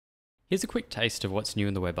Here's a quick taste of what's new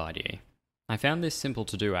in the Web IDE. I found this simple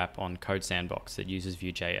to-do app on Code Sandbox that uses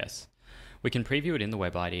Vue.js. We can preview it in the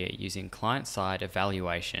Web IDE using client-side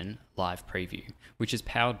evaluation live preview, which is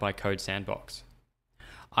powered by Code Sandbox.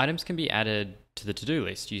 Items can be added to the to-do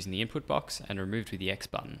list using the input box and removed with the X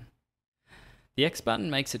button. The X button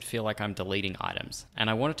makes it feel like I'm deleting items, and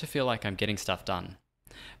I want it to feel like I'm getting stuff done.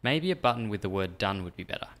 Maybe a button with the word done would be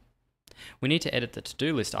better. We need to edit the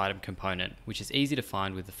to-do list item component, which is easy to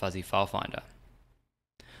find with the fuzzy file finder.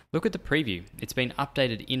 Look at the preview, it's been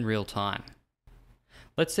updated in real time.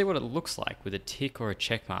 Let's see what it looks like with a tick or a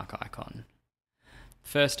checkmark icon.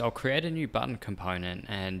 First, I'll create a new button component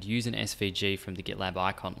and use an SVG from the GitLab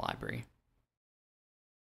icon library.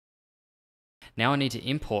 Now I need to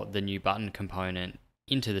import the new button component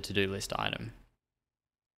into the to-do list item.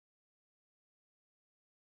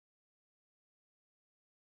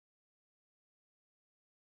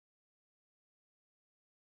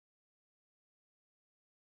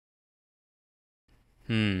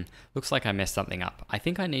 Looks like I messed something up. I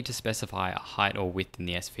think I need to specify a height or width in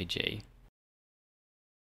the SVG.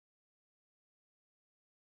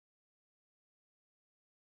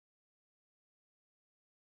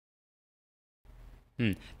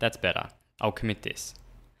 That's better. I'll commit this.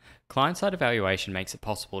 Client-side evaluation makes it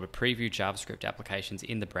possible to preview JavaScript applications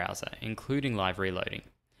in the browser, including live reloading.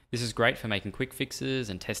 This is great for making quick fixes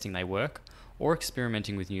and testing they work, or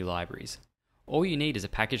experimenting with new libraries. All you need is a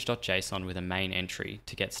package.json with a main entry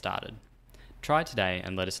to get started. Try it today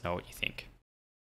and let us know what you think.